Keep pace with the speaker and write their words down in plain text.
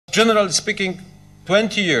Generally speaking,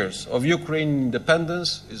 20 years of Ukrainian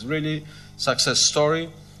independence is really a success story.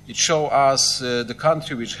 It shows us the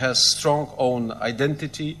country which has strong own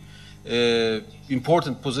identity,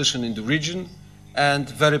 important position in the region, and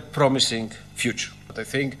very promising future. But I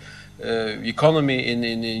think economy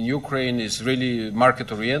in Ukraine is really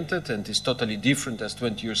market-oriented and is totally different as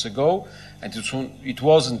 20 years ago. And it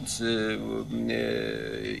wasn't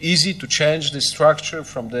easy to change the structure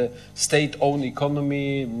from the state-owned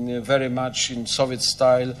economy, very much in Soviet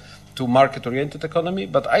style, to market-oriented economy.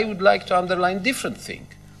 But I would like to underline different thing.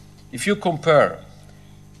 If you compare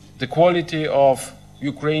the quality of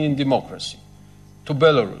Ukrainian democracy to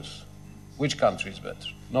Belarus, which country is better?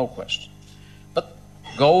 No question. But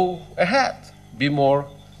go ahead, be more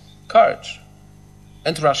courage.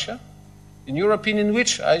 And Russia? In your opinion,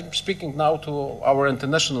 which I'm speaking now to our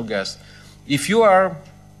international guests, if you are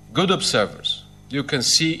good observers, you can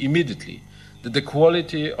see immediately that the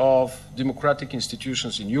quality of democratic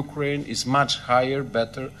institutions in Ukraine is much higher,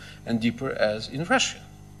 better, and deeper as in Russia.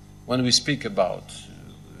 When we speak about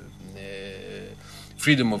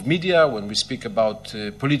freedom of media, when we speak about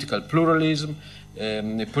political pluralism,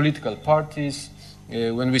 political parties,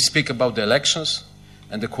 when we speak about the elections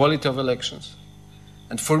and the quality of elections.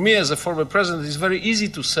 And for me, as a former president, it's very easy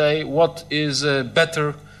to say what is a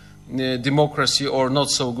better democracy or not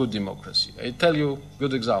so good democracy. I tell you a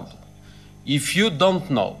good example. If you don't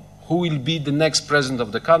know who will be the next president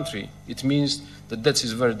of the country, it means that that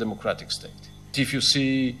is a very democratic state. If you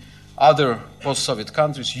see other post-Soviet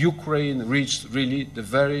countries, Ukraine reached really the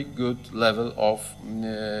very good level of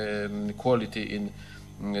quality in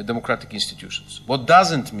democratic institutions. What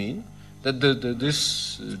doesn't mean that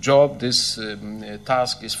this job, this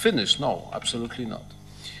task is finished. No, absolutely not.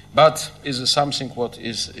 But is something what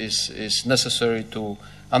is necessary to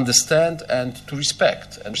understand and to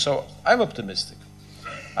respect. And so I'm optimistic.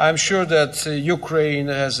 I'm sure that Ukraine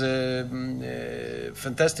has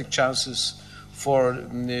fantastic chances for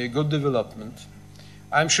good development.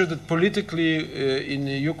 I'm sure that politically in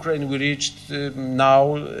Ukraine we reached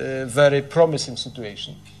now a very promising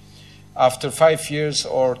situation. After 5 years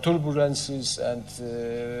of turbulences and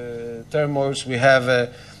turmoils, we have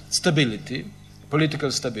stability,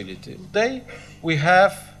 political stability. Today we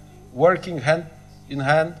have working hand in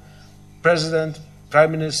hand, president,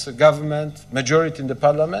 prime minister, government, majority in the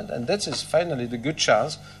parliament, and that is finally the good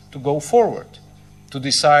chance to go forward, to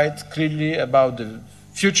decide clearly about the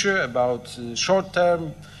future, about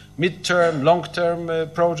short-term, mid-term, long-term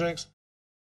projects.